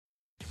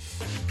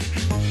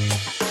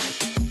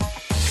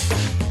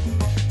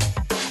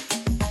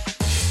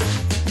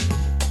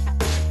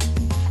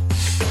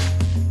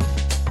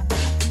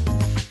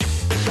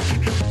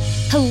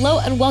Hello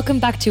and welcome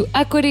back to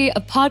Equity,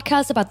 a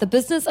podcast about the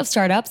business of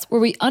startups where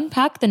we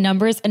unpack the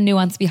numbers and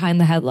nuance behind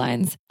the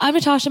headlines. I'm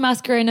Natasha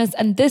Mascarenas,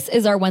 and this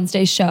is our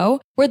Wednesday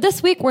show, where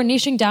this week we're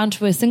niching down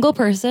to a single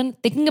person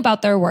thinking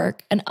about their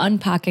work and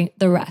unpacking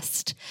the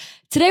rest.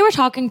 Today we're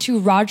talking to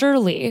Roger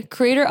Lee,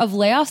 creator of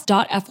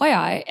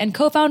Layoffs.fyi and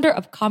co-founder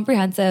of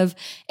Comprehensive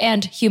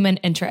and Human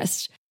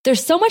Interest.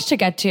 There's so much to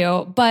get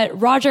to, but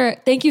Roger,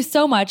 thank you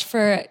so much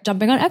for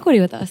jumping on Equity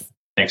with us.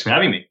 Thanks for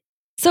having me.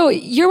 So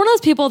you're one of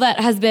those people that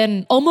has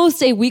been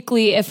almost a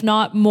weekly, if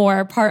not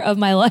more, part of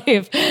my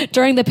life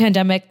during the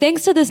pandemic,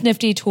 thanks to this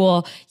nifty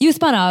tool you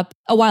spun up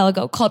a while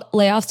ago called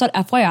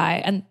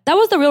Layoffs.fyi. And that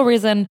was the real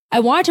reason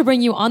I wanted to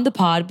bring you on the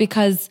pod,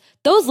 because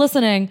those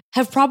listening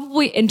have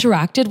probably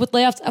interacted with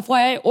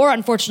Layoffs.fyi or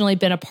unfortunately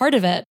been a part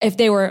of it if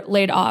they were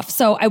laid off.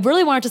 So I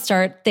really wanted to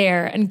start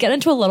there and get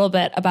into a little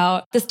bit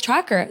about this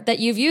tracker that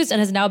you've used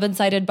and has now been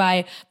cited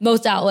by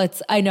most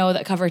outlets I know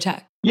that cover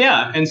tech.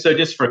 Yeah. And so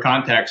just for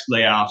context,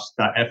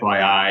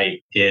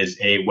 Layoffs.fyi is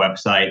a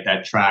website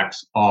that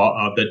tracks all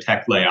of the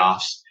tech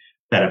layoffs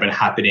that have been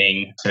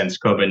happening since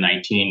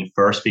COVID-19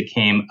 first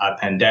became a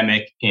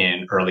pandemic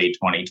in early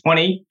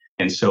 2020.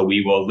 And so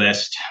we will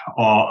list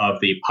all of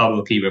the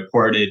publicly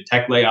reported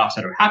tech layoffs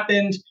that have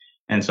happened.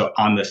 And so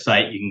on the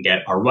site, you can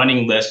get a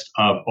running list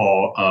of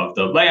all of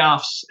the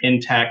layoffs in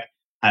tech,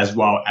 as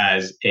well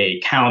as a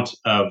count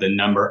of the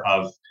number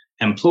of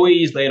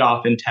employees laid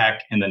off in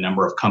tech and the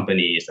number of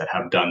companies that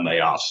have done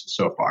layoffs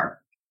so far.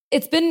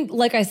 It's been,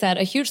 like I said,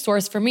 a huge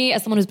source for me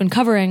as someone who's been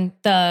covering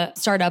the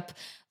startup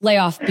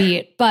layoff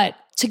beat. But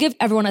to give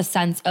everyone a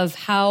sense of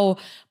how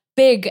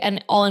big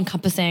and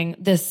all-encompassing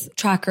this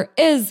tracker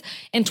is,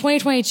 in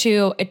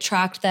 2022, it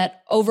tracked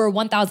that over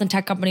 1,000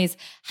 tech companies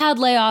had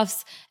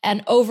layoffs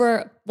and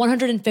over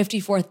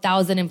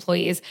 154,000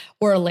 employees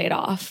were laid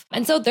off.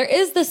 And so there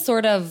is this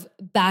sort of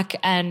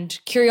back-end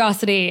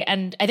curiosity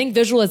and I think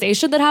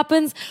visualization that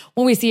happens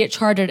when we see it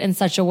charted in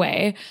such a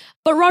way.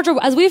 But Roger,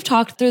 as we've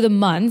talked through the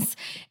months,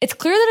 it's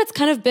clear that it's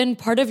kind of been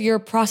part of your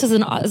process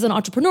as an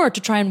entrepreneur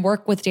to try and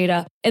work with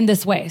data in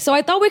this way. So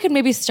I thought we could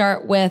maybe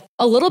start with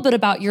a little bit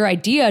about your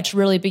idea to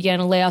really begin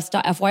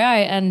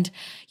Layoffs.fyi and,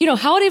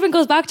 how it even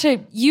goes back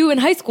to you in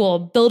high school,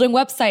 building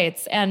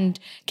websites and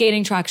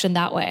gaining traction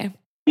that way.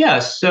 Yeah,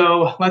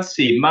 so let's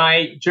see.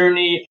 My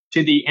journey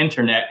to the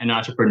internet and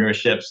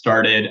entrepreneurship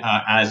started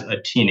as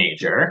a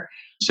teenager.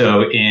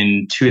 So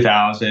in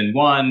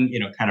 2001,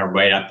 kind of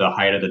right at the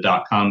height of the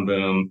dot-com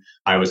boom,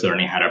 I was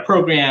learning how to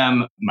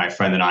program. My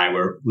friend and I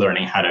were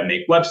learning how to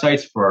make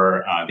websites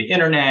for the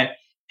internet.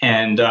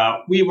 And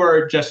we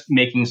were just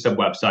making some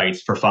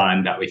websites for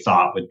fun that we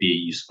thought would be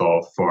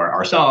useful for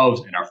ourselves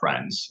and our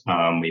friends.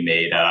 We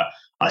made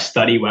a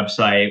study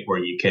website where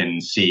you can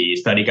see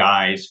study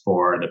guides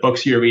for the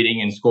books you're reading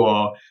in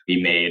school.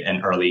 We made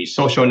an early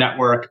social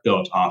network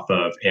built off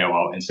of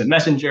AOL Instant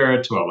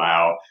Messenger to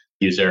allow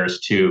users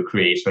to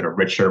create sort of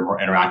richer, more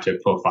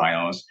interactive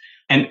profiles,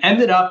 and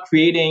ended up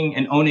creating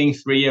and owning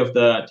 3 of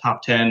the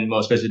top 10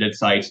 most visited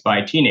sites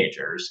by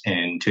teenagers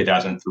in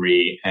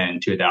 2003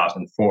 and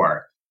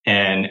 2004.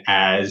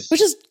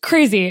 Which is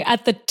crazy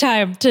at the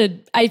time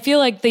I feel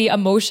like the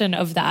emotion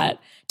of that,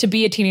 to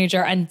be a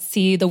teenager and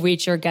see the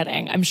reach you're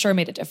getting, I'm sure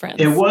made a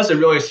difference. It was a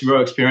really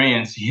surreal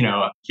experience.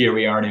 Here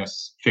we are,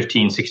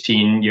 15,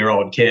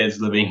 16-year-old kids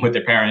living with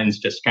their parents,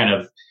 just kind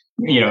of,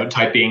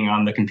 typing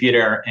on the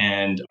computer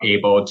and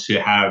able to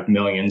have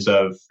millions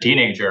of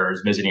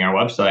teenagers visiting our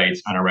websites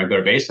on a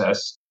regular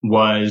basis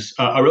was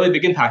a really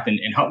big impact and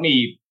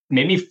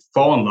made me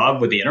fall in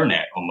love with the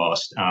internet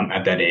almost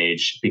at that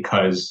age,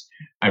 because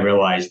I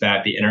realized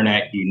that the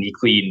internet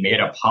uniquely made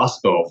it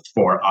possible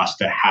for us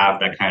to have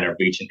that kind of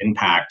reach and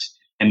impact,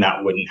 and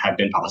that wouldn't have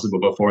been possible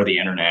before the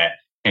internet.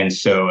 And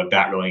so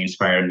that really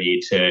inspired me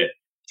to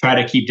try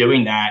to keep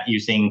doing that,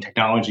 using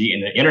technology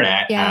and the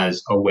internet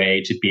as a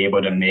way to be able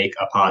to make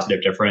a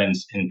positive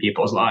difference in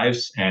people's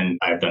lives. And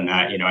I've done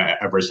that,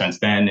 ever since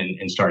then,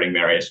 in starting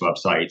various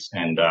websites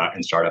and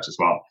startups as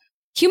well.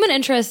 Human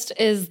Interest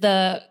is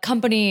the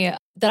company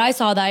that I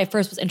saw that I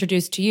first was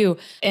introduced to you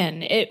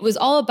in. It was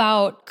all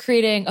about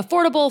creating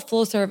affordable,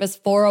 full-service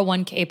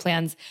 401k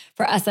plans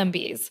for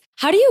SMBs.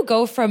 How do you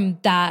go from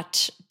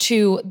that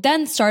to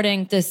then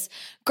starting this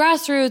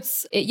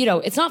grassroots,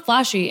 it's not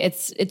flashy,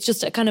 it's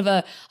just a kind of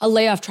a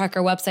layoff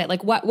tracker website.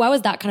 Like, why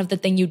was that kind of the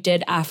thing you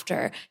did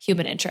after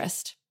Human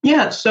Interest?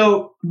 Yeah.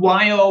 So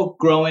while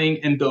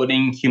growing and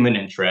building Human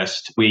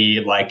Interest,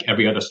 we, like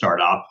every other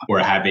startup, were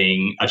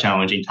having a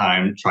challenging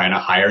time trying to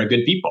hire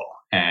good people.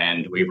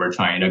 And we were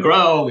trying to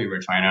grow. We were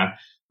trying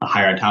to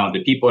hire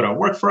talented people to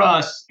work for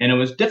us. And it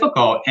was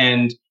difficult.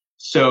 And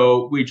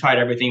so we tried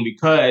everything we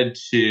could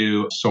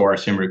to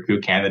source and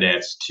recruit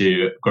candidates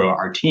to grow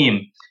our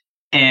team.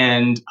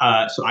 And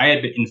so I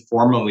had been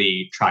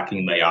informally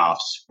tracking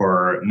layoffs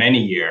for many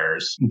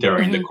years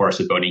during the course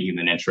of building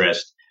Human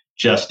Interest,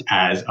 just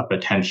as a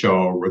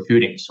potential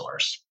recruiting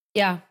source.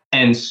 Yeah.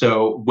 And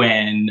so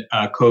when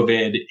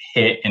COVID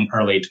hit in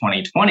early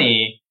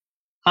 2020,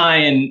 I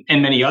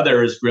and many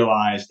others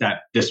realized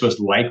that this was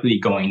likely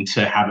going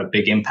to have a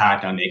big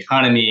impact on the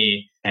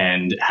economy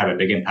and have a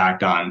big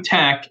impact on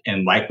tech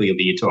and likely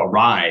lead to a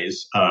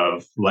rise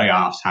of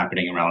layoffs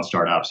happening around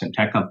startups and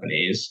tech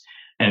companies.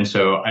 And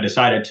so I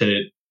decided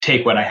to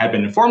take what I had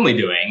been informally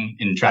doing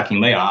in tracking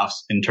layoffs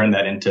and turn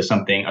that into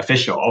something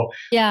official.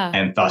 Yeah.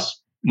 And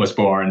thus was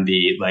born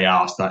the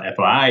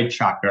layoffs.fyi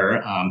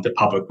tracker to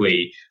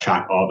publicly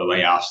track all the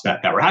layoffs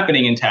that were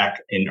happening in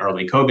tech in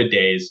early COVID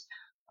days.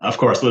 Of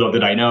course, little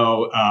did I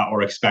know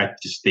or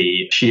expect just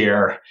the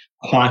sheer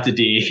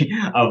quantity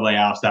of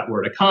layoffs that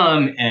were to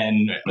come,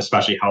 and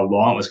especially how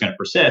long it was going to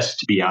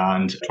persist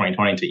beyond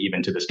 2020 to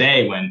even to this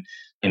day, when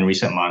in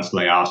recent months,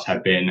 layoffs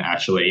have been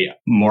actually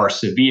more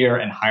severe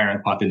and higher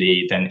in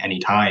quantity than any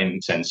time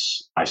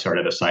since I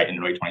started the site in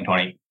early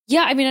 2020.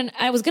 Yeah, I mean, and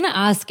I was going to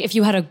ask if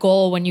you had a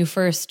goal when you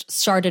first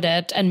started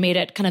it and made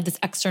it kind of this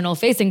external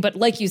facing, but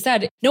like you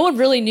said, no one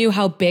really knew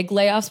how big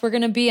layoffs were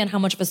going to be and how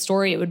much of a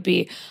story it would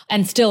be,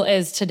 and still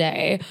is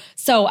today.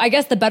 So I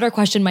guess the better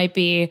question might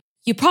be,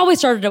 you probably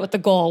started it with the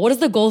goal. What does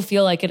the goal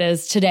feel like it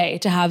is today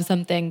to have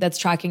something that's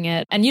tracking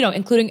it? And,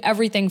 including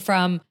everything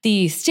from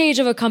the stage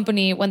of a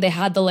company when they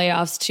had the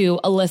layoffs to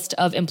a list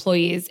of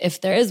employees, if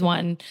there is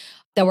one,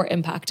 that were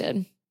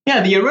impacted.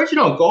 Yeah, the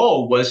original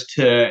goal was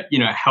to,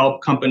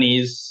 help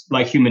companies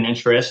like Human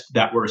Interest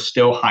that were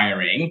still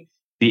hiring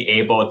be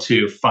able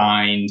to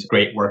find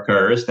great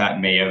workers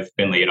that may have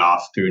been laid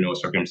off through no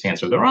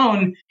circumstance of their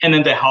own, and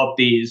then to help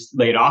these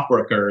laid off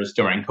workers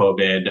during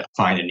COVID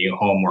find a new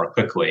home more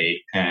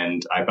quickly.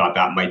 And I thought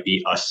that might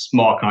be a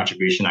small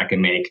contribution I could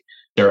make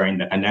during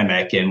the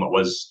pandemic in what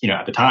was,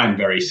 at the time,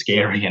 very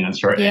scary and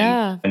uncertain.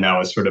 Yeah. And that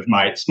was sort of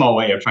my small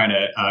way of trying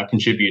to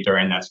contribute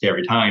during that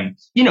scary time.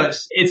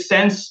 It's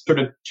since sort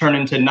of turned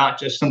into not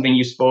just something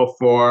useful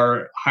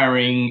for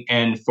hiring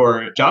and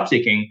for job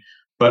seeking,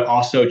 but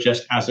also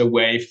just as a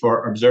way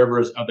for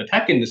observers of the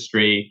tech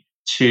industry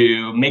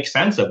to make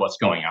sense of what's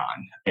going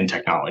on in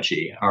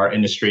technology. Our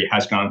industry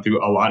has gone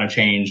through a lot of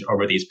change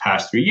over these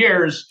past 3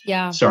 years,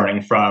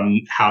 starting from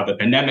how the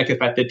pandemic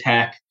affected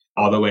tech,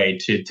 all the way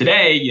to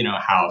today,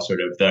 how sort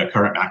of the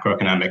current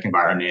macroeconomic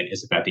environment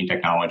is affecting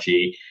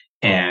technology.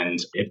 And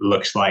it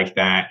looks like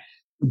that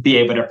be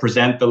able to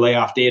present the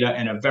layoff data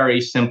in a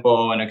very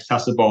simple and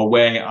accessible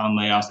way on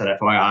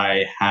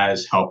layoffs.fyi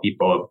has helped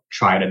people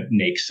try to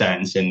make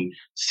sense and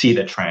see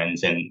the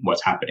trends in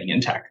what's happening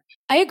in tech.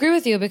 I agree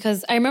with you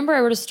because I remember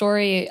I wrote a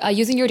story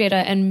using your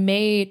data in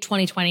May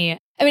 2020.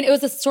 I mean, it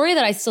was a story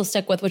that I still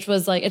stick with, which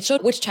was like, it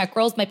showed which tech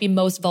roles might be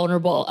most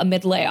vulnerable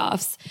amid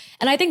layoffs.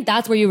 And I think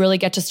that's where you really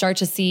get to start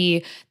to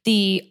see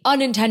the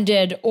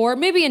unintended or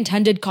maybe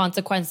intended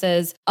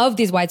consequences of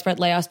these widespread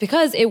layoffs,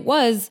 because it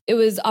was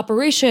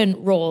operation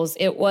roles,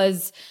 it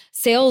was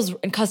sales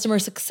and customer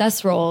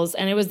success roles,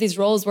 and it was these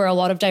roles where a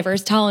lot of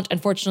diverse talent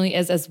unfortunately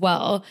is as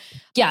well.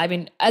 Yeah, I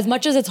mean, as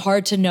much as it's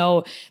hard to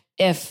know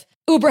if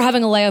Uber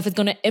having a layoff is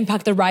going to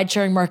impact the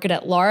ride-sharing market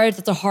at large,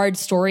 it's a hard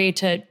story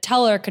to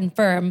tell or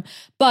confirm.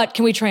 But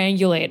can we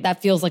triangulate?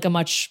 That feels like a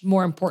much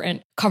more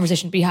important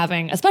conversation to be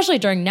having, especially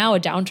during now a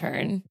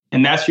downturn.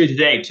 And that's true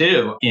today,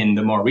 too. In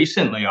the more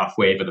recent layoff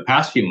wave of the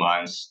past few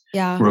months,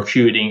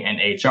 recruiting and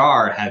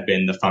HR have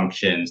been the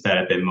functions that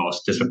have been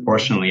most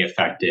disproportionately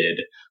affected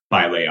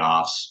by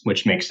layoffs,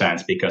 which makes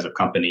sense because if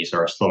companies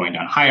are slowing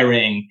down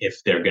hiring,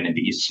 if they're going to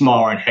be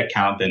smaller in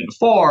headcount than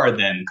before,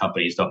 then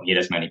companies don't need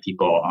as many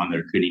people on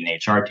their recruiting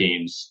and HR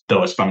teams.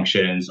 Those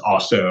functions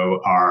also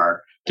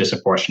are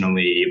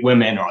disproportionately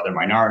women or other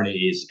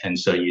minorities. And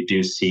so you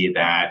do see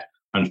that,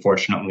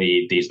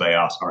 unfortunately, these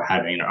layoffs are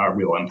having a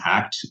real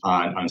impact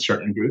on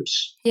certain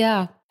groups.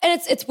 Yeah.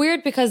 And it's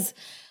weird because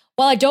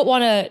while I don't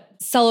want to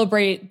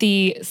celebrate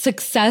the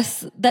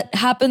success that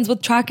happens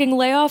with tracking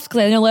layoffs, because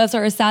I know layoffs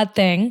are a sad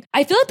thing,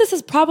 I feel like this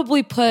has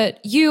probably put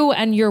you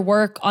and your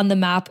work on the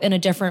map in a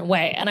different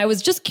way. And I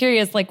was just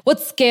curious, like, what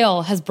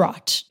scale has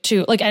brought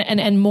to, like,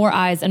 and more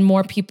eyes and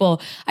more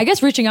people, I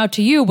guess, reaching out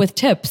to you with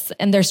tips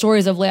and their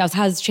stories of layoffs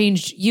has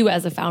changed you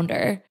as a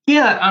founder?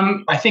 Yeah,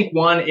 I think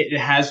one, it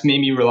has made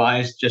me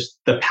realize just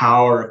the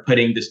power of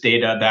putting this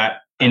data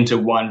into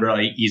one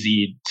really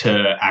easy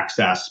to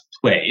access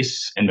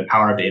place and the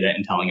power of data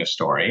in telling a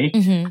story.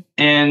 Mm-hmm.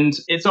 And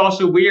it's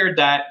also weird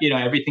that,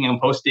 everything I'm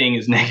posting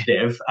is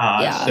negative.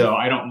 So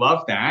I don't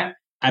love that.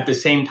 At the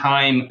same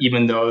time,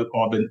 even though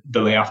all the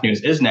layoff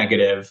news is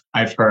negative,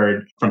 I've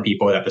heard from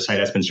people that the site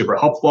has been super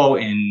helpful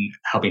in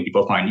helping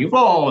people find new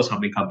roles,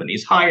 helping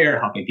companies hire,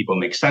 helping people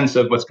make sense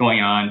of what's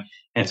going on.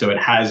 And so it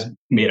has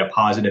made a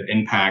positive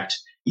impact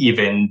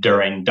even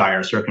during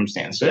dire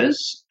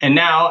circumstances. And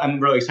now I'm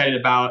really excited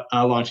about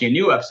launching a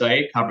new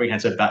website,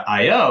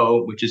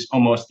 comprehensive.io, which is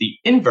almost the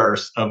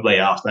inverse of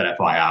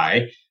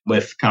layoffs.fyi.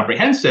 With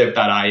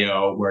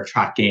comprehensive.io, we're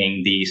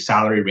tracking the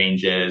salary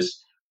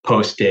ranges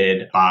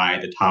posted by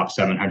the top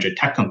 700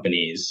 tech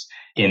companies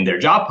in their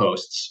job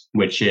posts,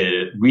 which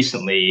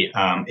recently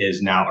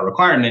is now a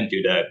requirement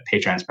due to pay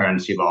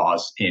transparency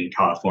laws in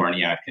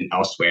California and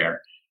elsewhere.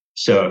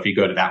 So if you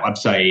go to that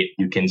website,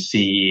 you can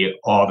see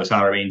all the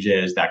salary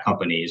ranges that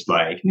companies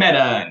like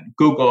Meta and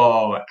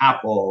Google,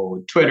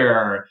 Apple,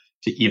 Twitter,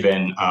 to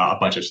even a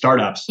bunch of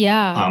startups,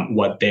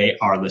 what they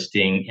are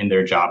listing in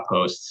their job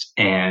posts.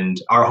 And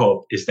our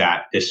hope is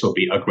that this will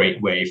be a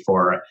great way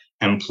for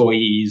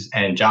employees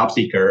and job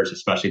seekers,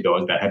 especially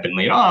those that have been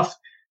laid off,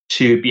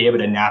 to be able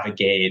to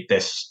navigate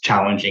this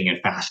challenging and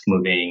fast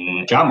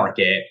moving job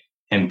market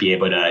and be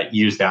able to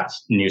use that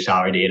new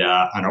salary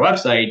data on our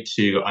website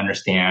to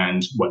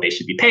understand what they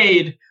should be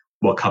paid,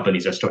 what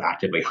companies are still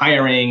actively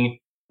hiring,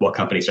 what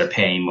companies are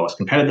paying most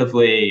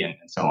competitively, and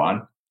so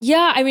on.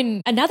 Yeah, I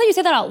mean, and now that you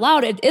say that out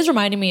loud, it is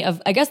reminding me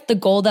of, I guess, the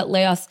goal that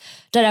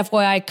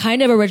Layoffs.fyi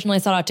kind of originally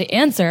sought out to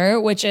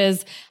answer, which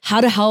is how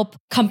to help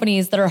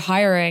companies that are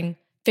hiring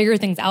figure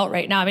things out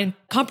right now. I mean,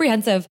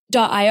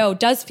 Comprehensive.io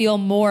does feel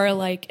more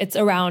like it's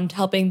around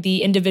helping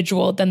the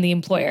individual than the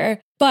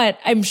employer. But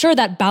I'm sure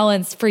that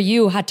balance for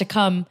you had to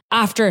come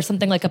after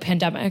something like a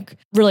pandemic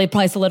really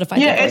probably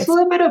solidified. Yeah, it's a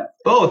little bit of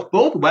both.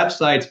 Both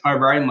websites are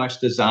very much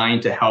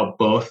designed to help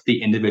both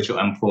the individual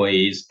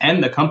employees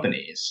and the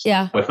companies.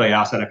 Yeah. With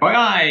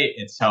Layoffs.fyi,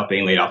 it's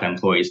helping laid off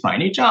employees find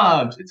new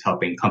jobs. It's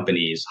helping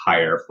companies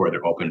hire for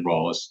their open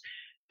roles.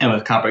 And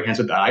with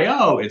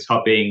Comprehensive.io, it's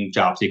helping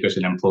job seekers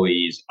and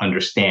employees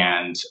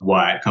understand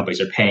what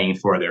companies are paying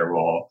for their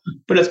role.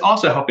 But it's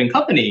also helping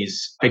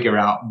companies figure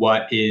out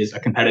what is a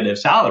competitive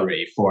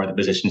salary for the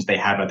positions they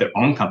have at their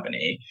own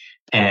company.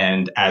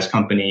 And as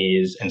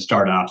companies and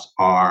startups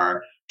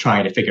are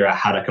trying to figure out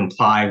how to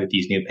comply with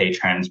these new pay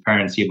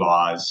transparency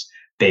laws,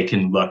 they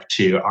can look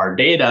to our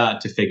data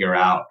to figure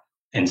out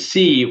and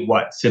see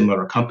what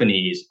similar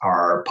companies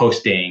are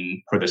posting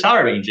for the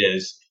salary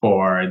ranges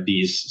for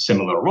these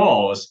similar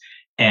roles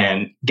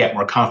and get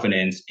more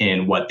confidence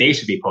in what they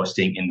should be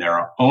posting in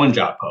their own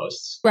job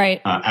posts.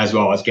 Right. As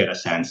well as get a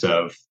sense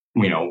of,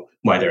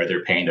 whether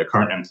they're paying their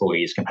current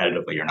employees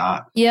competitively or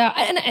not. Yeah.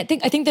 And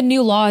I think the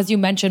new law, as you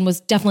mentioned, was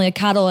definitely a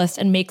catalyst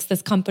and makes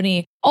this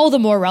company all the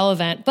more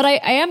relevant. But I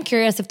am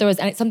curious if there was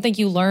something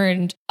you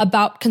learned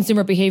about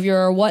consumer behavior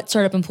or what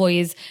startup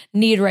employees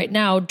need right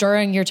now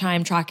during your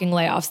time tracking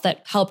layoffs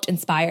that helped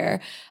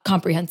inspire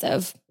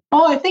Comprehensive.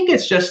 Well, I think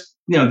it's just,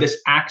 this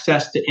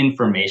access to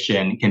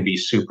information can be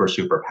super,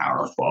 super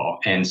powerful.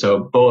 And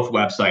so both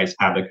websites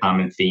have the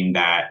common theme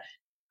that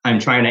I'm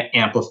trying to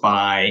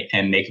amplify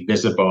and make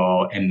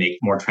visible and make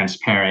more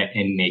transparent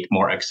and make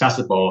more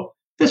accessible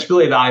this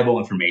really valuable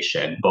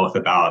information, both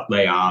about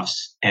layoffs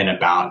and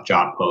about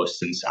job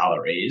posts and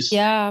salaries.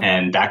 Yeah.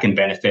 And that can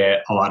benefit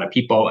a lot of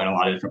people in a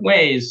lot of different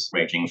ways,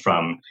 ranging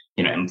from,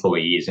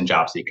 employees and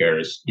job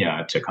seekers,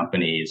 to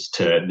companies,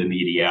 to the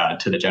media,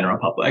 to the general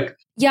public.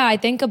 Yeah, I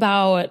think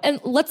about, and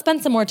let's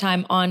spend some more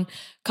time on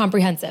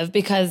Comprehensive,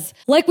 because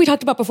like we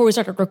talked about before we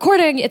started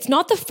recording, it's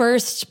not the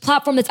first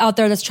platform that's out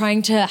there that's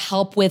trying to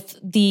help with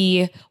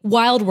the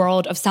wild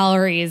world of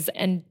salaries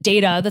and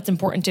data that's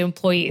important to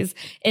employees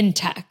in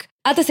tech.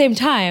 At the same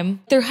time,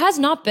 there has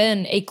not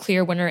been a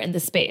clear winner in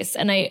this space.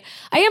 And I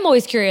am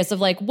always curious of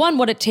one,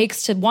 what it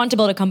takes to want to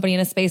build a company in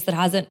a space that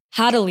hasn't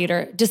had a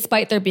leader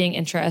despite there being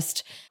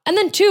interest. And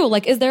then two,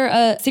 is there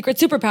a secret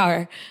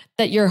superpower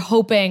that you're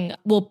hoping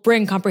will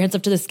bring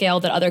Comprehensive to the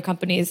scale that other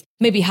companies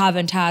maybe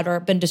haven't had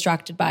or been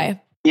distracted by?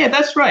 Yeah,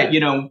 that's right.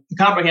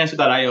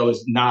 Comprehensive.io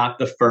is not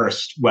the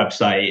first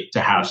website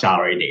to have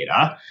salary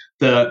data.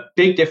 The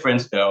big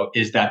difference, though,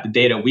 is that the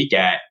data we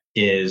get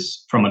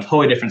is from a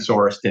totally different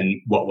source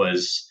than what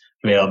was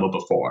available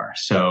before.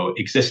 So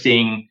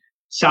existing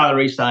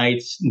salary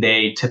sites,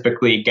 they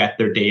typically get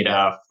their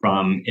data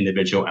from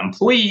individual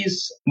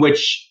employees,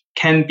 which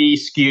can be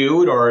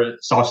skewed or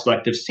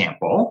self-selective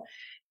sample.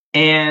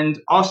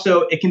 And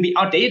also it can be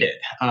outdated.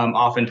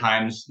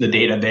 Oftentimes the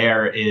data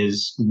there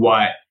is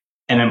what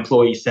an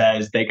employee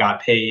says they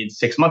got paid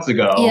 6 months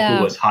ago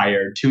who was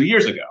hired 2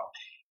 years ago.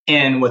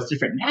 And what's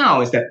different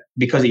now is that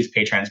because these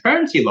pay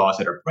transparency laws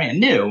that are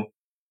brand new,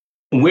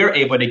 we're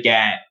able to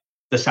get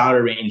the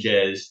salary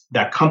ranges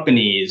that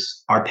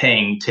companies are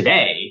paying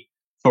today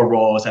for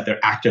roles that they're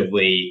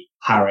actively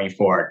hiring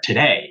for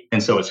today.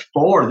 And so it's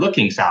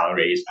forward-looking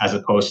salaries as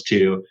opposed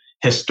to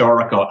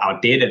historical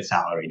outdated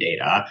salary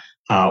data,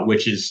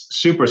 which is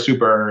super,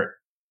 super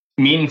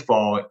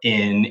meaningful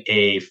in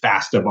a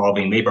fast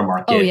evolving labor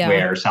market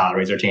where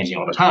salaries are changing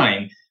all the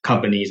time.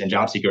 Companies and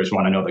job seekers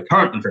want to know the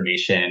current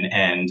information,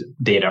 and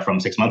data from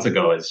 6 months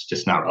ago is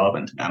just not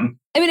relevant to them.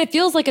 I mean, it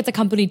feels like it's a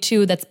company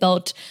too that's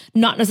built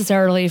not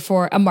necessarily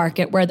for a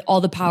market where all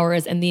the power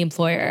is in the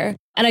employer.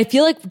 And I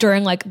feel like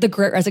during the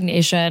Great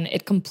Resignation,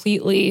 it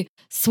completely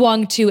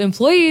swung to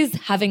employees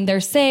having their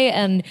say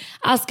and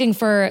asking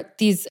for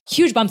these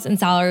huge bumps in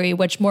salary,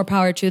 which more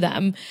power to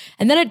them.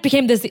 And then it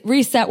became this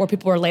reset where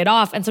people were laid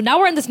off. And so now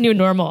we're in this new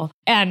normal.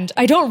 And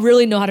I don't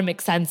really know how to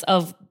make sense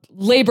of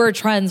labor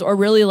trends or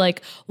really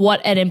what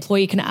an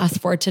employee can ask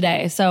for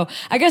today. So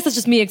I guess it's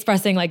just me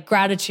expressing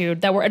gratitude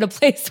that we're in a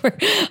place where,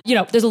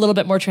 there's a little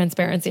bit more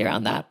transparency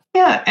around that.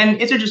 Yeah.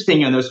 And it's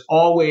interesting, there's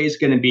always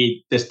going to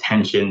be this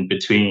tension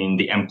between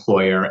the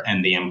employer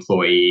and the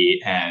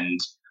employee. And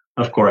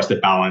Of course, the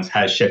balance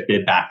has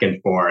shifted back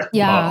and forth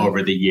Yeah.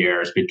 over the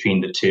years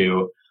between the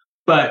two.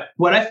 But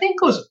what I think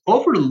goes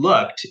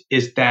overlooked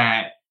is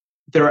that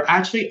there are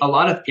actually a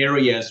lot of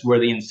areas where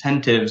the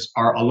incentives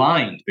are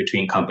aligned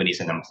between companies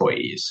and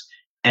employees.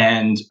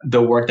 And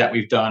the work that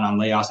we've done on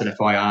layoffs at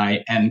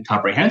FYI and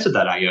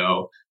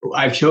comprehensive.io,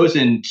 I've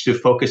chosen to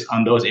focus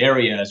on those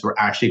areas where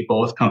actually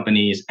both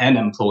companies and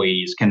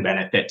employees can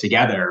benefit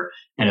together.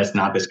 And it's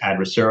not this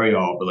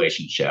adversarial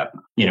relationship.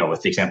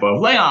 With the example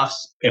of layoffs,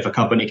 if a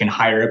company can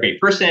hire a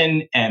great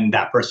person and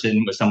that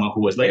person was someone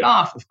who was laid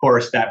off, of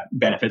course, that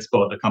benefits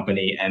both the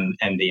company and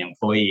the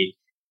employee.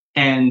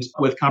 And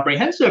with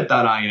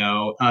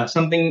comprehensive.io,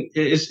 something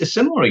is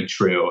similarly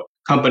true.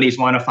 Companies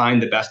want to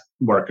find the best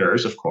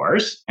workers, of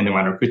course, and they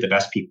want to recruit the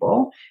best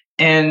people.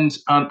 And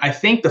I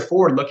think the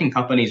forward-looking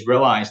companies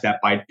realize that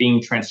by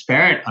being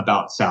transparent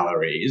about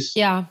salaries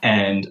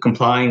and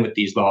complying with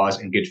these laws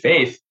in good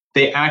faith,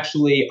 they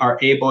actually are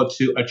able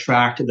to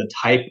attract the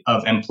type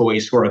of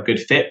employees who are a good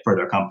fit for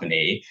their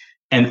company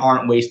and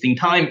aren't wasting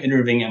time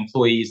interviewing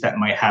employees that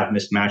might have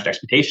mismatched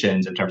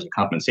expectations in terms of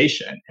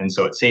compensation. And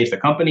so it saves the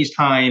company's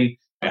time.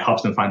 It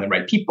helps them find the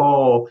right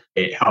people.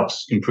 It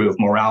helps improve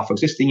morale for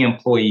existing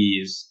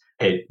employees.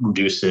 It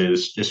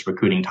reduces just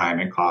recruiting time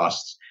and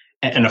costs.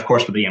 And of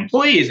course, for the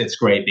employees, it's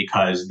great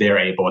because they're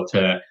able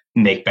to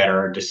make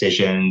better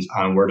decisions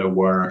on where to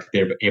work.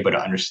 They're able to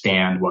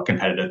understand what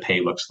competitive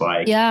pay looks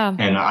like. Yeah.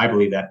 And I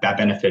believe that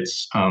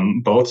benefits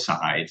both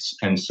sides.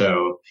 And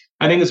so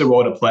I think there's a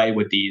role to play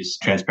with these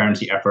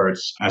transparency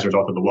efforts as a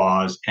result of the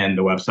laws and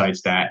the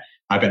websites that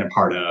I've been a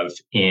part of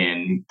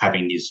in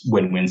having these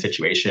win-win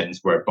situations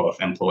where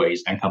both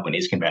employees and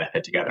companies can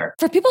benefit together.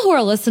 For people who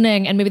are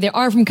listening and maybe they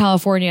are from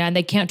California and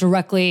they can't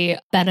directly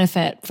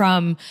benefit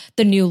from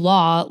the new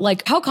law,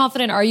 like how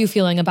confident are you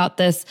feeling about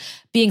this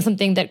being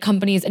something that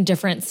companies in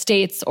different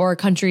states or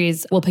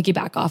countries will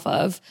piggyback off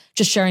of,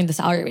 just sharing the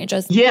salary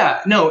ranges?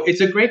 Yeah, no,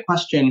 it's a great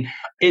question.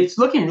 It's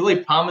looking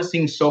really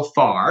promising so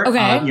far.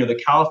 Okay.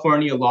 The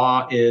California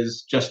law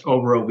is just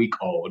over a week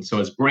old, so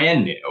it's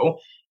brand new.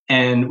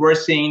 And we're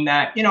seeing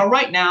that,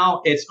 right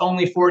now, it's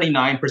only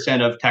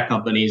 49% of tech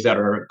companies that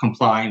are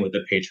complying with the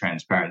pay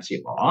transparency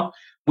law.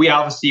 We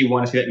obviously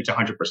want to see that reach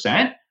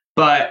 100%,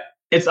 but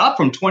it's up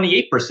from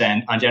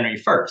 28% on January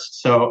 1st.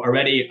 So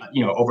already,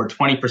 over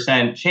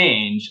 20%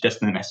 change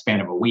just in the span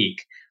of a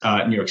week.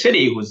 New York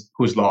City,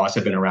 whose laws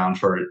have been around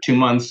for 2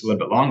 months, a little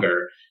bit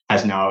longer,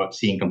 has now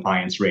seen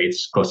compliance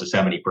rates close to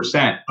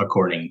 70%,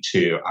 according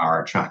to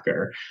our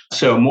tracker.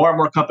 So more and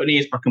more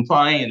companies are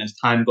complying. And as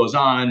time goes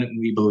on,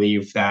 we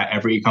believe that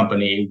every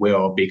company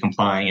will be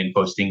complying and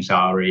posting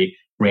salary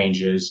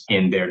ranges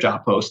in their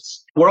job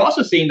posts. We're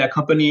also seeing that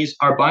companies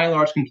are by and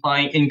large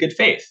complying in good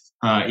faith.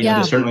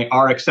 There certainly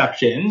are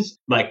exceptions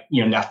like,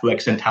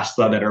 Netflix and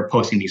Tesla that are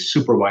posting these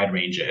super wide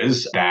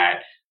ranges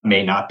that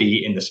may not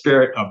be in the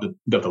spirit of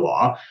the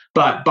law.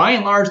 But by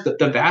and large,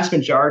 the vast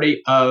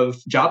majority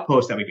of job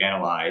posts that we've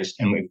analyzed,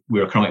 and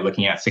we're currently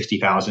looking at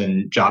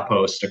 60,000 job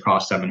posts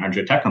across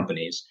 700 tech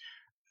companies,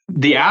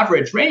 the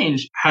average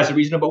range has a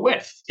reasonable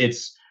width.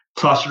 It's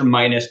plus or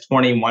minus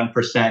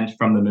 21%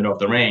 from the middle of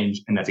the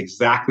range. And that's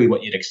exactly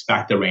what you'd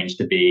expect the range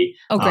to be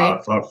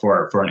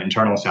for an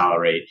internal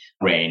salary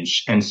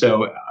range. And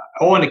so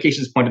all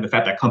indications point to the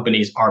fact that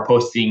companies are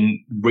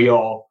posting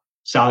real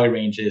salary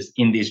ranges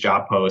in these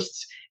job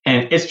posts.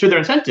 And it's to their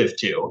incentive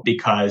too,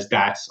 because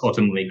that's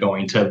ultimately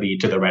going to lead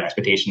to the right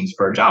expectations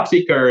for job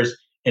seekers.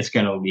 It's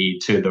going to lead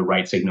to the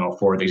right signal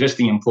for the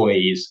existing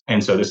employees.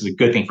 And so this is a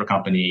good thing for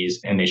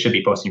companies, and they should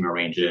be posting more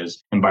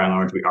ranges. And by and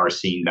large, we are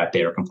seeing that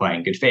they are complying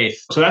in good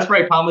faith. So that's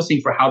very promising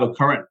for how the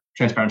current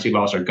transparency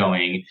laws are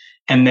going.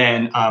 And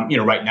then,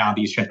 right now,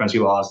 these transparency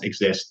laws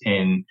exist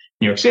in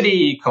New York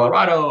City,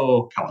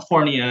 Colorado,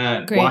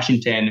 California,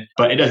 Washington,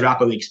 but it is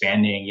rapidly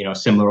expanding.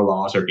 Similar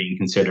laws are being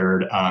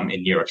considered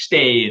in New York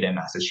State and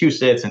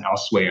Massachusetts and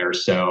elsewhere.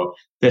 So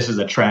this is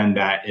a trend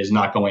that is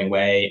not going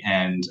away.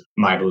 And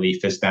my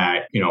belief is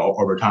that,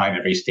 over time,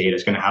 every state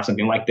is going to have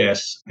something like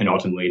this. And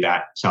ultimately,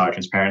 that salary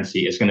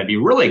transparency is going to be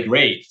really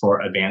great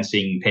for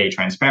advancing pay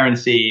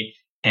transparency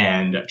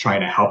and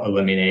trying to help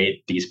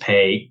eliminate these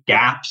pay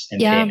gaps and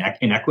pay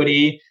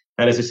inequity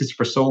that has existed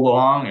for so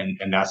long.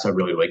 And that's a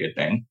really, really good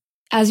thing.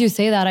 As you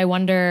say that, I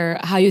wonder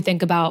how you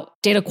think about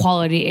data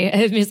quality.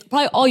 It's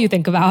probably all you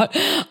think about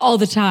all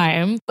the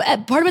time.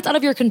 But part of it's out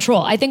of your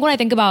control. I think when I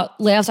think about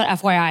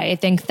layoffs.fyi, I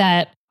think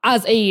that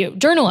as a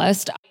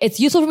journalist, it's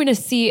useful for me to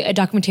see a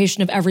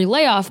documentation of every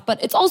layoff,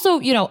 but it's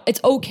also,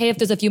 it's okay if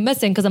there's a few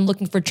missing because I'm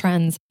looking for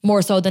trends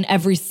more so than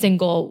every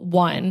single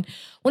one.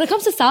 When it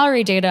comes to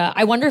salary data,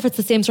 I wonder if it's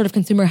the same sort of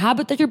consumer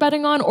habit that you're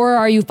betting on, or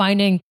are you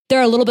finding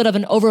there a little bit of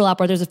an overlap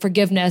where there's a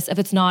forgiveness if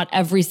it's not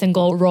every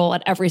single role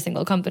at every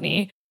single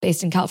company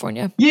based in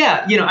California?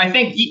 Yeah, I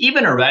think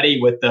even already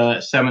with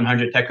the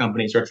 700 tech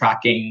companies we're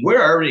tracking,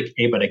 we're already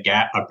able to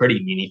get a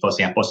pretty meaningful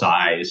sample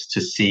size to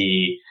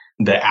see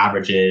the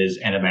averages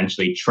and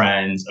eventually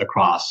trends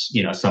across,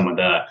 some of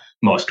the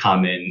most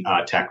common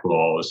tech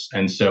roles.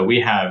 And so we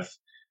have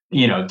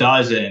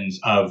dozens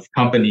of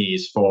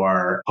companies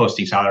for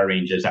posting salary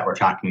ranges that we're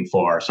tracking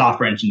for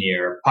software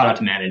engineer,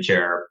 product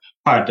manager,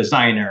 product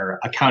designer,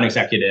 account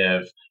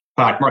executive,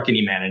 product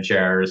marketing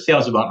manager,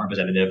 sales development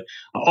representative,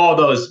 all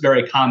those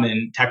very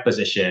common tech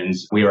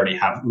positions. We already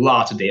have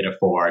lots of data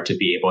for to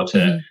be able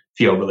to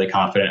feel really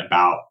confident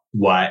about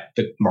what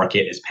the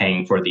market is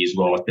paying for these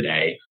roles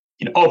today.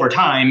 Over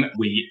time,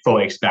 we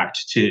fully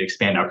expect to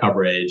expand our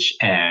coverage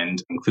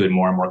and include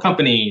more and more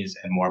companies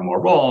and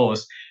more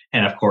roles.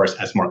 And of course,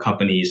 as more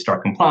companies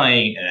start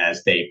complying and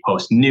as they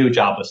post new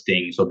job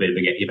listings, we'll be able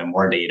to get even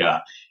more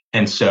data.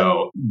 And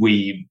so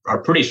we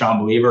are pretty strong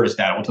believers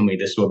that ultimately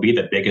this will be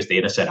the biggest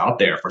data set out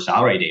there for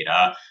salary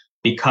data,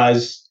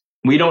 because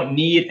we don't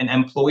need an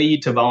employee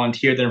to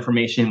volunteer their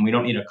information. We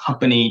don't need a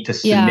company to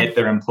submit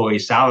their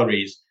employees'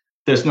 salaries.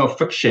 There's no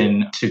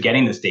friction to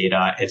getting this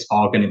data. It's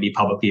all going to be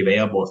publicly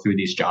available through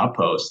these job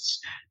posts.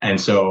 And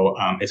so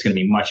it's going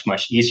to be much,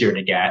 much easier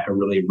to get a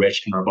really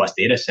rich and robust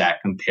data set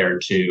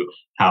compared to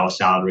how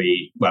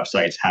salary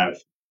websites have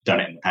done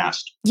it in the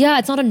past. Yeah,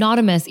 it's not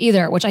anonymous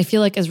either, which I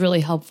feel like is really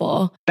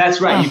helpful. That's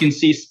right. You can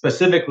see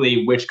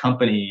specifically which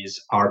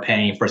companies are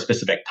paying for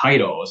specific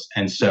titles.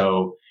 And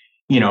so,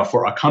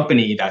 for a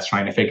company that's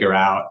trying to figure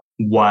out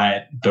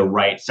what the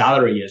right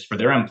salary is for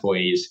their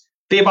employees,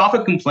 they've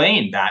often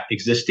complained that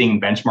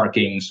existing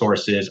benchmarking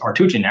sources are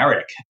too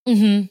generic.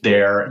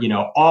 They're,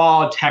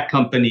 all tech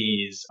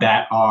companies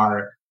that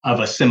are of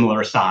a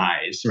similar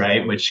size,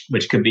 right? Which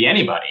could be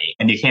anybody.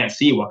 And you can't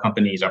see what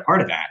companies are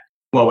part of that.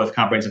 Well, with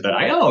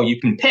Comprehensive.io, you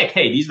can pick,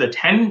 hey, these are the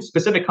 10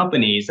 specific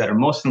companies that are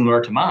most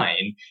similar to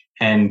mine,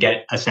 and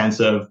get a sense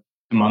of,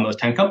 among those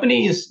 10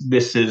 companies,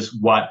 this is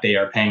what they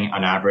are paying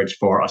on average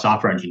for a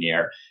software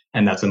engineer.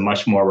 And that's a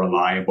much more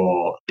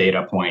reliable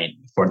data point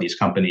for these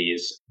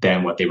companies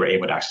than what they were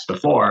able to access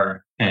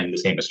before. And the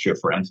same is true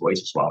for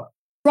employees as well.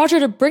 Roger,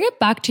 to bring it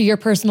back to your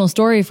personal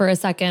story for a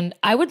second,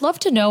 I would love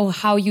to know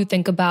how you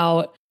think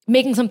about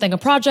making something a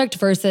project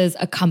versus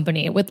a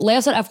company. With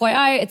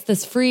Layoffs.fyi, it's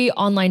this free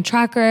online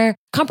tracker.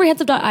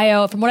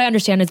 Comprehensive.io, from what I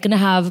understand, is going to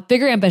have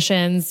bigger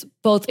ambitions,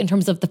 both in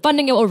terms of the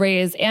funding it will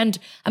raise and,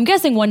 I'm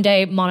guessing, one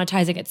day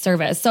monetizing its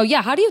service. So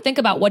yeah, how do you think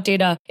about what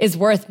data is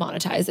worth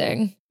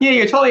monetizing? Yeah,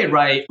 you're totally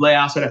right.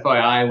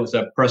 Layoffs.fyi was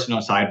a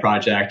personal side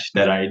project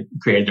that I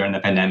created during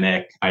the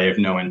pandemic. I have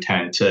no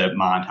intent to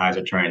monetize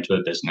or turn into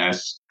a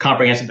business.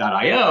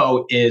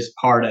 Comprehensive.io is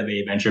part of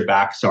a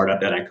venture-backed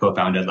startup that I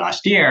co-founded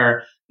last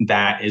year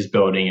that is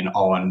building an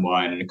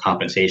all-in-one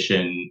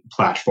compensation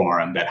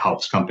platform that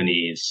helps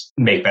companies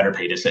make better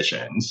pay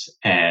decisions.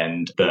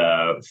 And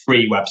the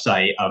free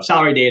website of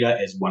salary data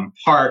is one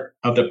part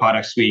of the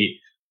product suite.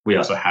 We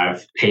also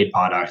have paid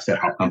products that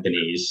help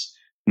companies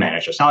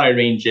manage their salary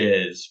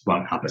ranges,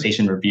 run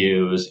compensation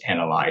reviews,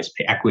 analyze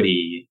pay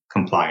equity,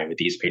 comply with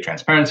these pay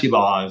transparency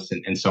laws,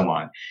 and so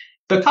on.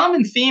 The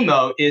common theme,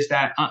 though, is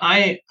that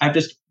I've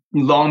just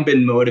long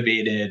been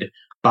motivated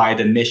by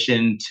the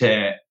mission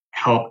to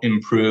help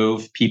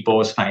improve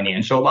people's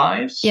financial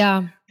lives.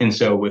 Yeah. And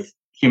so with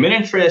Human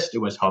Interest, it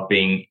was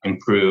helping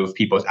improve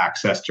people's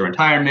access to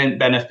retirement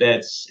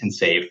benefits and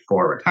save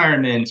for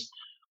retirement.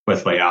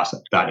 With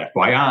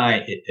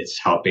Layoffs.fyi, it's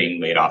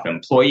helping laid off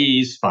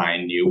employees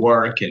find new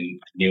work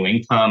and new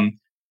income.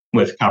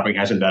 With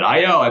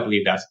Comprehensive.io, I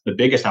believe that's the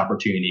biggest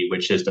opportunity,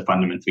 which is to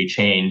fundamentally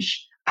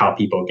change how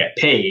people get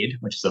paid,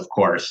 which is, of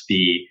course,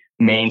 the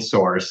main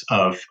source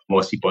of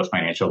most people's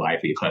financial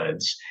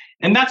livelihoods.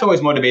 And that's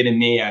always motivated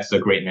me as a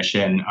great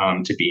mission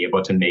to be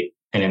able to make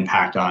an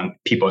impact on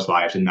people's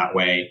lives in that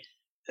way.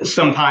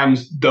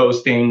 Sometimes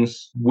those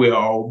things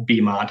will be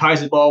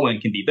monetizable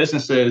and can be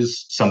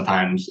businesses.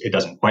 Sometimes it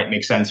doesn't quite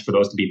make sense for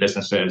those to be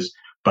businesses,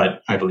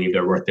 but I believe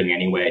they're worth doing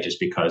anyway just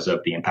because of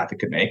the impact it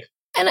could make.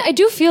 And I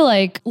do feel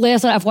like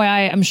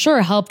Layoffs.fyi, I'm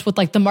sure, helped with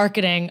the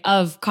marketing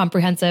of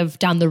Comprehensive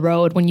down the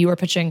road when you were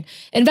pitching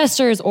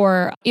investors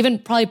or even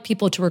probably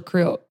people to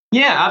recruit.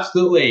 Yeah,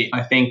 absolutely.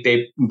 I think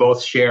they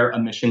both share a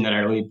mission that I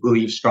really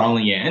believe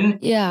strongly in.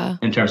 Yeah.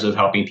 In terms of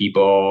helping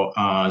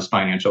people's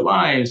financial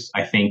lives.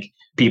 I think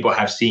people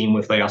have seen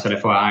with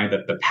Layoffs.fyi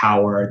that the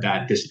power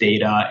that this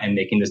data and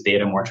making this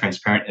data more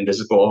transparent and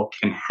visible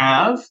can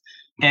have.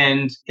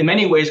 And in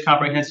many ways,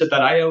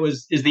 Comprehensive.io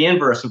is the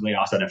inverse of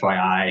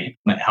Layoffs.fyi,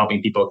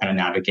 helping people kind of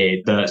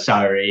navigate the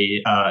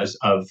salary of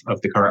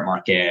the current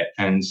market.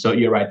 And so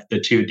you're right, the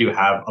two do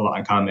have a lot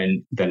in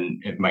common than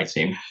it might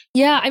seem.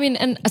 Yeah, I mean,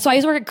 and so I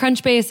used to work at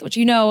Crunchbase, which,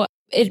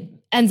 it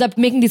ends up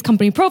making these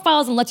company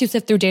profiles and lets you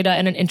sift through data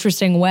in an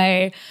interesting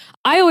way.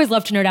 I always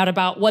love to nerd out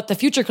about what the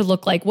future could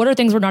look like. What are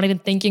things we're not even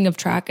thinking of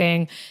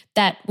tracking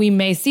that we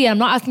may see? And I'm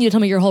not asking you to tell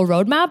me your whole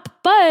roadmap,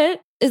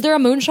 but is there a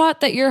moonshot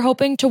that you're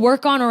hoping to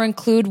work on or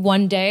include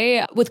one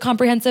day with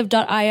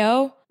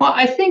Comprehensive.io? Well,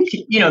 I think,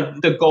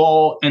 the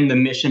goal and the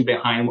mission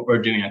behind what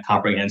we're doing at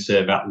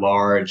Comprehensive at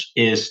large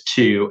is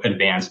to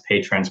advance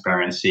pay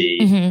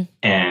transparency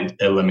and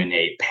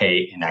eliminate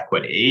pay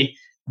inequity.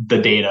 The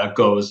data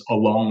goes a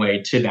long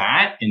way to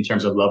that in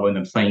terms of leveling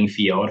the playing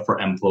field for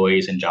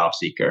employees and job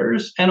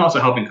seekers, and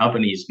also helping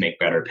companies make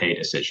better pay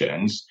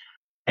decisions.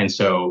 And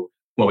so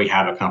what we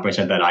have at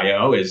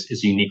Comprehensive.io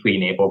is uniquely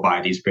enabled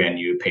by these brand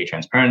new pay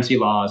transparency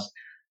laws.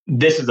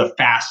 This is a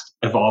fast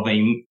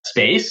evolving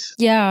space.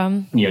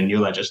 Yeah. New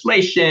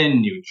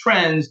legislation, new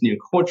trends, new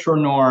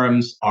cultural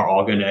norms are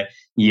all going to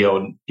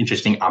yield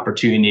interesting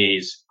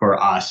opportunities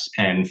for us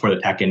and for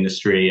the tech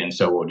industry. And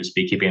so we'll just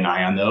be keeping an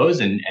eye on those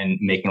and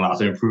making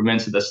lots of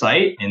improvements to the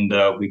site in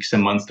the weeks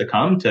and months to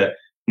come to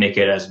make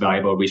it as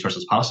valuable a resource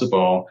as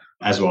possible,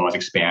 as well as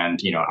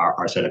expand,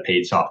 our set of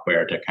paid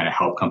software to kind of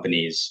help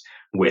companies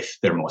with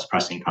their most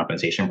pressing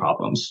compensation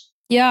problems.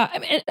 Yeah. I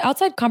mean,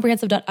 outside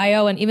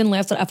Comprehensive.io and even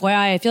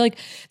Layoffs.fyi, I feel like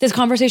this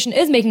conversation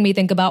is making me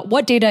think about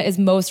what data is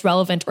most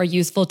relevant or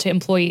useful to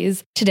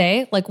employees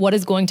today. Like what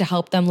is going to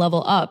help them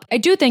level up? I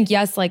do think,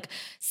 yes, like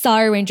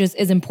salary ranges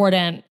is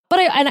important. But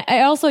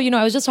I also,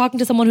 I was just talking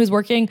to someone who's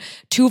working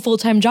 2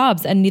 full-time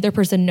jobs and neither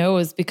person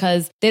knows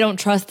because they don't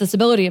trust the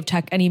stability of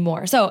tech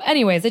anymore. So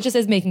anyways, it just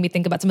is making me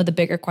think about some of the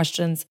bigger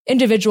questions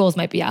individuals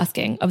might be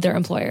asking of their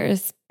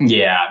employers.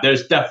 Yeah,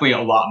 there's definitely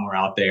a lot more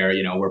out there.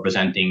 We're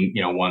presenting,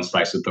 one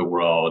slice of the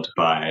world.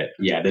 But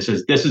yeah,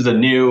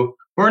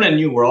 we're in a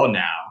new world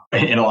now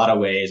in a lot of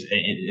ways,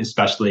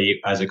 especially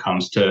as it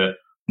comes to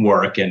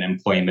work and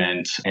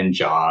employment and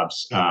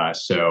jobs.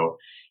 So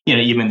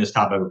even this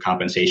topic of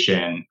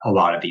compensation, a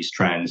lot of these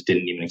trends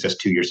didn't even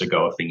exist 2 years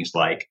ago. Things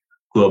like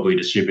globally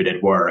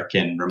distributed work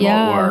and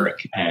remote work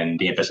and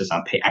the emphasis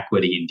on pay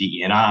equity and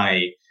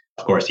DE&I.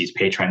 Of course, these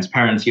pay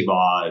transparency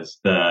laws,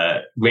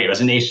 the Great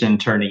Resignation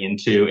turning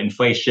into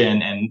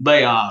inflation and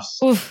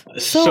layoffs. Oof,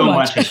 so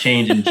much has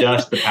changed in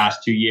just the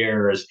past 2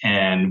 years.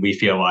 And we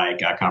feel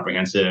like at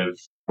Comprehensive,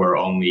 we're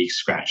only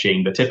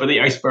scratching the tip of the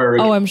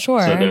iceberg. Oh, I'm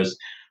sure. So there's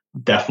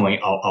definitely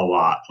a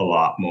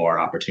lot more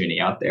opportunity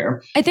out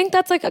there. I think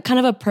that's like a kind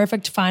of a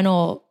perfect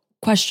final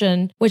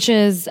question, which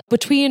is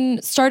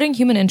between starting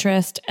Human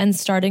Interest and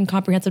starting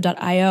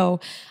Comprehensive.io,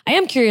 I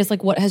am curious,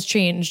 like what has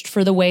changed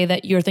for the way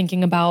that you're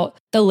thinking about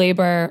the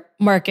labor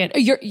market,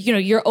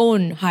 your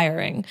own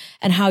hiring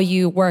and how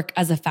you work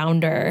as a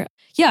founder.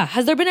 Yeah.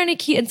 Has there been any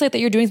key insight that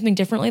you're doing something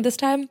differently this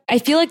time? I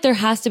feel like there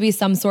has to be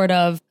some sort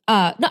of,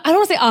 I don't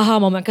want to say aha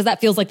moment because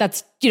that feels like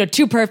that's,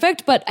 too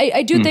perfect. But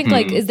I do think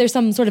like, is there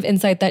some sort of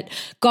insight that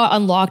got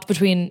unlocked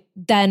between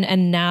then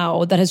and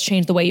now that has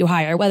changed the way you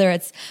hire, whether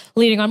it's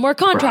leaning on more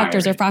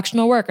contractors or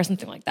fractional work or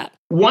something like that?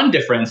 One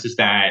difference is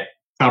that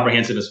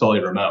Comprehensive is fully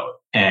remote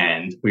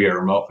and we are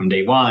remote from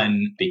day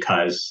one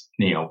because,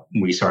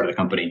 we started the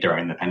company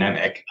during the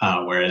pandemic,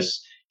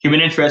 whereas Human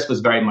Interest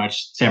was very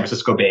much San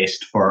Francisco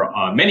based for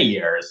many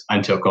years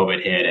until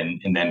COVID hit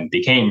and then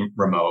became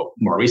remote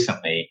more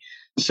recently.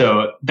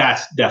 So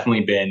that's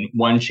definitely been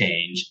one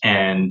change.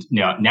 And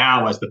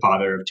now as the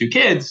father of 2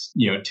 kids,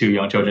 2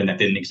 young children that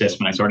didn't exist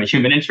when I started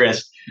Human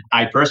Interest,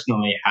 I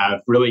personally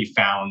have really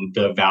found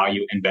the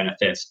value and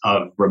benefits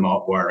of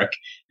remote work.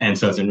 And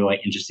so it's been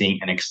really interesting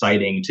and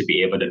exciting to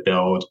be able to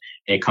build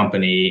a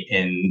company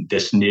in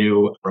this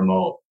new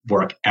remote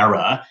work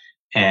era.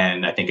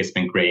 And I think it's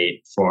been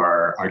great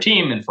for our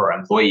team and for our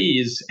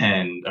employees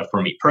and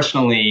for me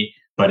personally,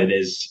 but it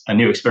is a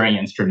new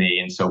experience for me.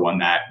 And so one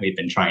that we've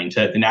been trying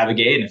to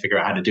navigate and figure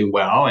out how to do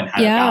well and how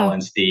to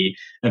balance the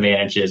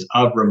advantages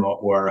of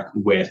remote work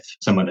with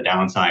some of the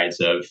downsides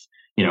of,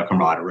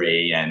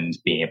 camaraderie and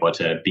being able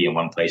to be in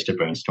one place to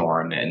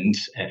brainstorm and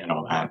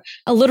all that.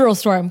 A literal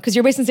storm because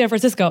you're based in San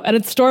Francisco and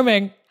it's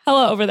storming.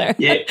 Hello over there.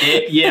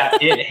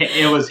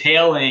 It was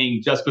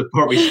hailing just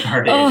before we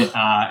started,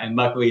 and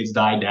luckily it's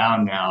died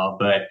down now.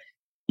 But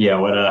yeah,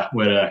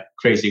 what a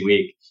crazy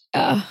week.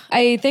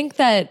 I think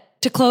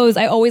that to close,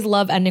 I always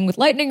love ending with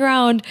lightning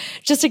round,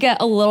 just to get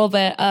a little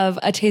bit of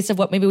a taste of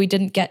what maybe we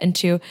didn't get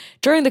into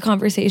during the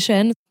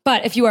conversation.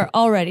 But if you are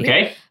all ready,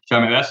 okay, try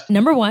my best.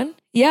 Number one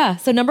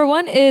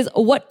is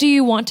what do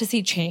you want to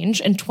see change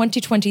in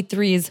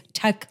 2023's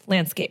tech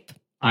landscape?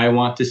 I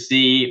want to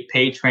see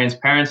pay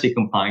transparency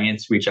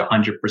compliance reach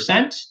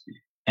 100%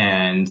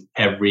 and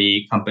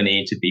every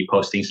company to be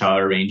posting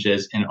salary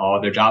ranges in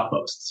all their job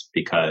posts,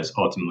 because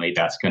ultimately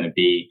that's going to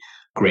be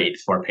great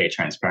for pay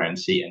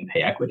transparency and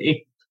pay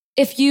equity.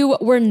 If you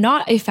were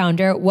not a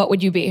founder, what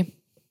would you be?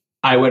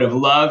 I would have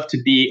loved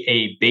to be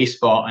a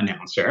baseball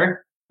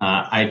announcer.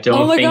 I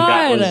don't think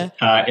that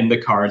was in the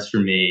cards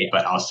for me,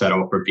 but I'll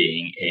settle for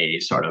being a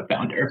startup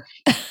founder.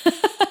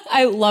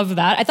 I love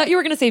that. I thought you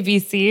were going to say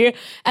VC,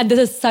 and this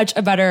is such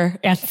a better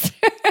answer.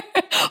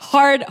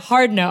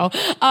 Hard no.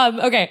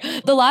 Okay,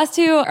 the last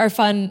 2 are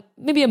fun,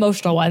 maybe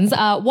emotional ones.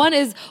 One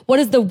is, what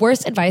is the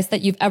worst advice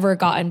that you've ever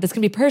gotten? This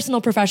can be personal,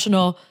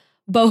 professional,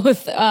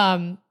 both. We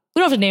don't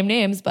have to name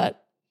names, but.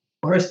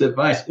 Worst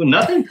advice? Well,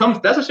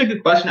 that's such a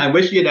good question. I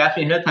wish you had asked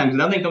me ahead of time because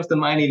nothing comes to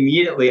mind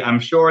immediately. I'm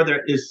sure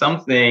there is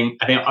something.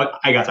 I think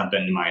I got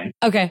something in mind.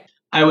 Okay.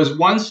 I was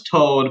once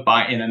told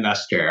by an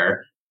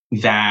investor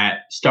that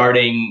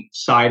starting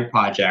side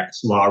projects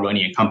while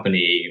running a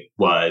company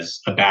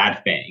was a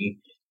bad thing.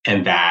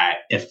 And that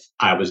if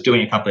I was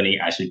doing a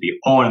company, I should be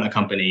owning the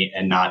company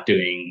and not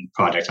doing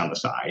projects on the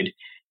side.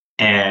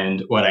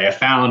 And what I have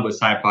found with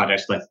side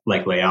projects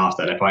like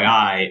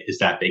layoffs.fyi is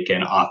that they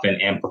can often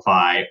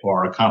amplify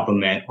or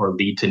complement or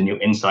lead to new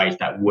insights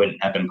that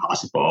wouldn't have been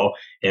possible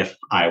if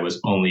I was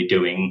only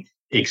doing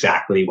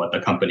exactly what the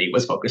company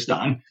was focused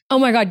on. Oh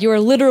my God, you are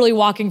literally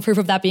walking proof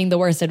of that being the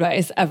worst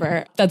advice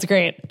ever. That's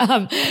great.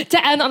 To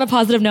end on a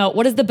positive note,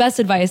 what is the best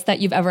advice that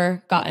you've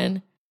ever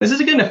gotten? This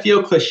is going to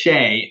feel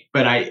cliche,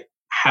 but I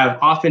have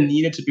often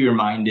needed to be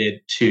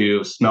reminded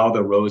to smell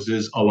the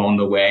roses along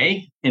the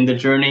way in the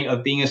journey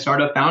of being a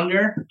startup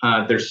founder.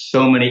 There's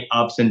so many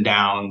ups and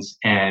downs,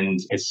 and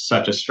it's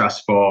such a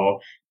stressful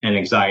and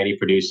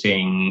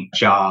anxiety-producing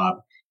job.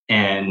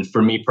 And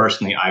for me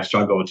personally, I've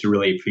struggled to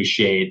really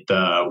appreciate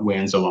the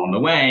wins along the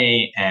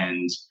way,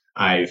 and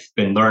I've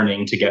been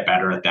learning to get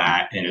better at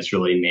that, and it's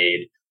really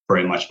made for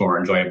a much more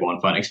enjoyable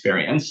and fun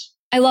experience.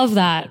 I love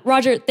that.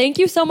 Roger, thank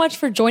you so much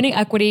for joining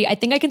Equity. I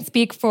think I can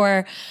speak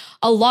for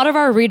a lot of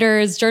our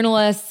readers,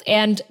 journalists,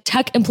 and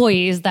tech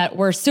employees that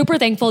we're super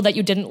thankful that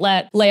you didn't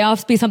let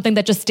layoffs be something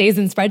that just stays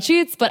in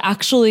spreadsheets, but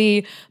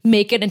actually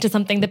make it into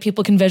something that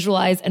people can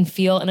visualize and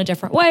feel in a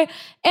different way.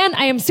 And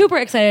I am super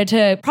excited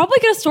to probably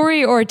get a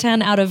story or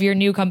 10 out of your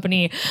new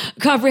company,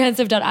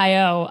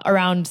 Comprehensive.io,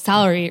 around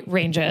salary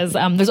ranges.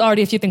 There's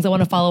already a few things I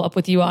want to follow up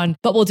with you on,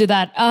 but we'll do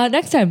that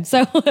next time.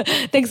 So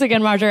thanks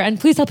again, Roger. And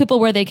please tell people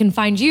where they can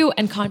find you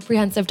and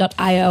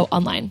Comprehensive.io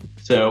online.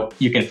 So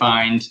you can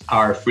find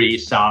our free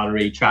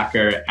salary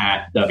tracker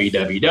at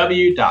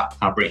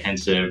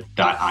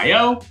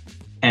www.comprehensive.io.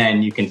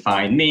 And you can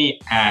find me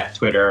at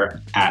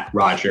Twitter at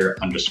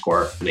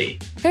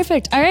Roger_Lee.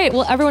 Perfect. All right.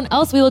 Well, everyone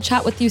else, we will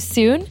chat with you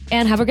soon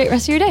and have a great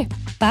rest of your day.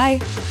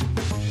 Bye.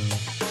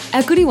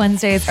 Equity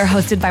Wednesdays are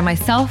hosted by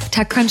myself,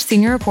 TechCrunch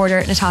senior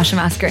reporter Natasha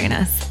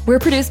Mascarenas. We're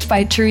produced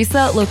by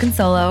Teresa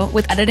Loconsolo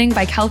with editing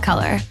by Kel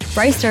Keller.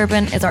 Bryce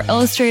Durbin is our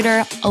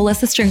illustrator,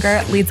 Alyssa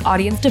Stringer leads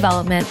audience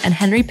development, and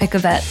Henry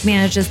Picavet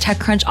manages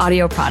TechCrunch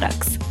audio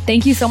products.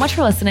 Thank you so much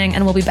for listening,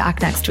 and we'll be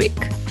back next week.